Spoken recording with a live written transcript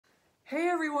Hey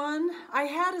everyone, I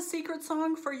had a secret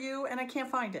song for you and I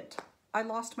can't find it. I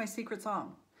lost my secret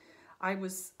song. I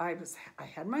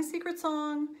had my secret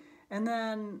song and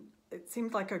then it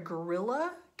seemed like a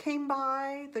gorilla came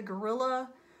by. The gorilla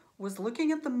was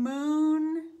looking at the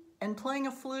moon and playing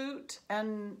a flute,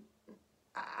 and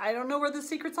I don't know where the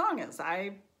secret song is.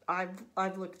 I've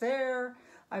looked there,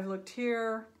 I've looked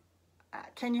here.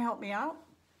 Can you help me out?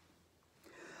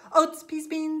 Oats, peas,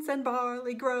 beans, and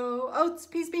barley grow. Oats,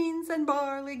 peas, beans, and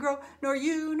barley grow. Nor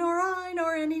you, nor I,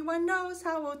 nor anyone knows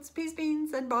how oats, peas,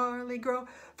 beans, and barley grow.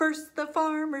 First the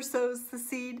farmer sows the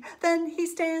seed, then he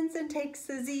stands and takes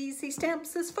his ease. He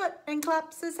stamps his foot and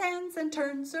claps his hands and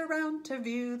turns around to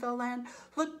view the land,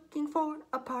 looking for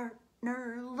a partner,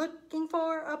 looking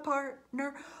for a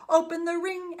partner. Open the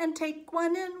ring and take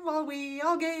one in while we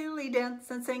all gaily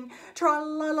dance and sing.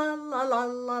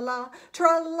 Tra-la-la-la-la-la-la,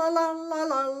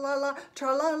 tra-la-la-la-la-la-la,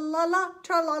 tra-la-la-la,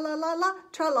 tra-la-la-la-la,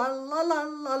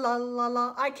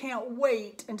 tra-la-la-la-la-la-la. I can't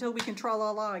wait until we can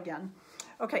tra-la-la again.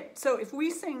 Okay, so if we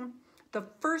sing the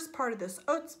first part of this,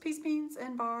 oats, peas, beans,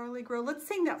 and barley grow. Let's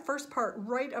sing that first part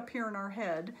right up here in our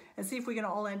head and see if we can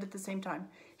all end at the same time.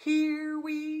 Here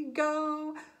we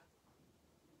go.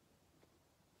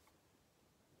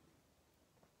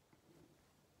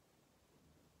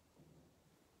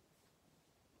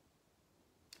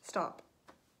 Stop.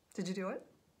 Did you do it?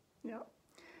 Yeah.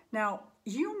 Now,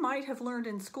 you might have learned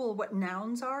in school what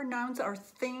nouns are. Nouns are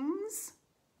things,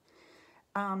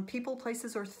 people,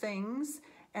 places, or things,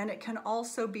 and it can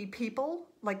also be people,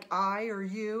 like I or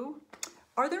you.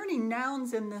 Are there any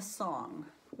nouns in this song?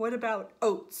 What about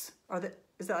oats?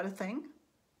 Is that a thing?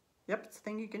 Yep, it's a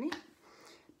thing you can eat.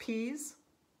 Peas?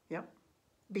 Yep.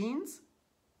 Beans?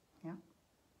 Yeah.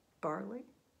 Barley?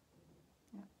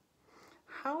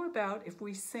 How about if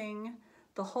we sing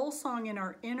the whole song in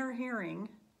our inner hearing,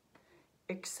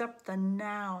 except the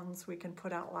nouns we can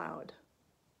put out loud?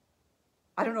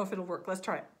 I don't know if it'll work. Let's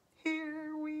try it.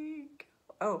 Here we go.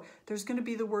 Oh, there's going to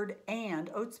be the word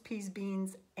and. Oats, peas,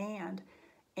 beans, and.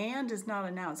 And is not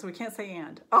a noun, so we can't say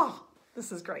and. Oh,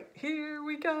 this is great. Here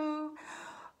we go.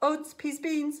 Oats, peas,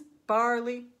 beans,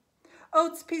 barley.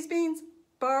 Oats, peas, beans,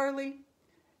 barley.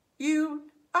 You,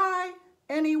 I,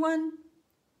 anyone.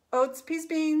 Oats, peas,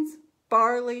 beans,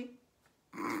 barley.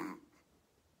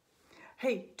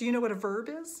 Hey, do you know what a verb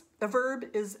is? A verb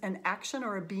is an action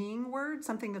or a being word,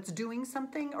 something that's doing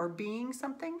something or being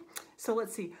something. So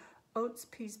let's see. Oats,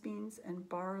 peas, beans, and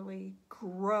barley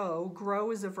grow.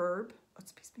 Grow is a verb.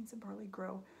 Oats, peas, beans, and barley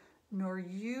grow. Nor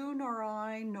you, nor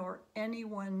I, nor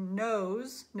anyone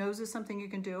knows. Knows is something you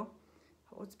can do.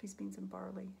 Oats, peas, beans, and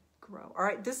barley grow. All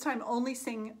right, this time only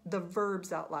sing the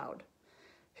verbs out loud.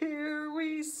 Here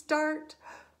we start.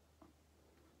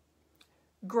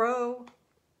 Grow,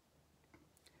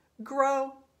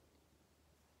 grow,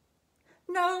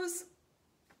 nose,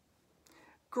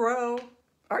 grow.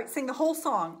 All right, sing the whole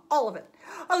song, all of it.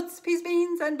 Oats, peas,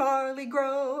 beans, and barley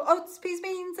grow. Oats, peas,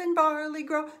 beans, and barley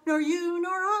grow. Nor you,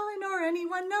 nor I, nor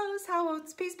anyone knows how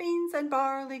oats, peas, beans, and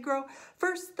barley grow.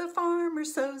 First the farmer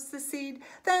sows the seed,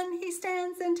 then he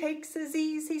stands and takes his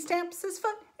ease. He stamps his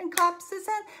foot and claps his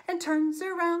hand and turns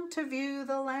around to view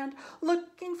the land,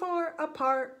 looking for a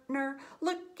partner,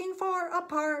 looking for a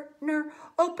partner.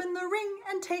 Open the ring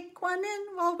and take one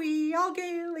in while we all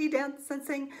gaily dance and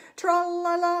sing.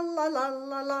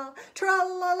 Tra-la-la-la-la-la-la,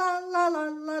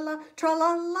 tra-la-la-la-la-la-la,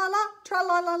 tra-la-la-la,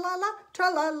 tra-la-la-la-la,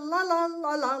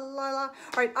 tra-la-la-la-la-la-la.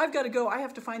 All right, I've got to go. I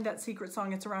have to find that secret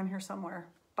song. It's around here somewhere.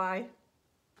 Bye.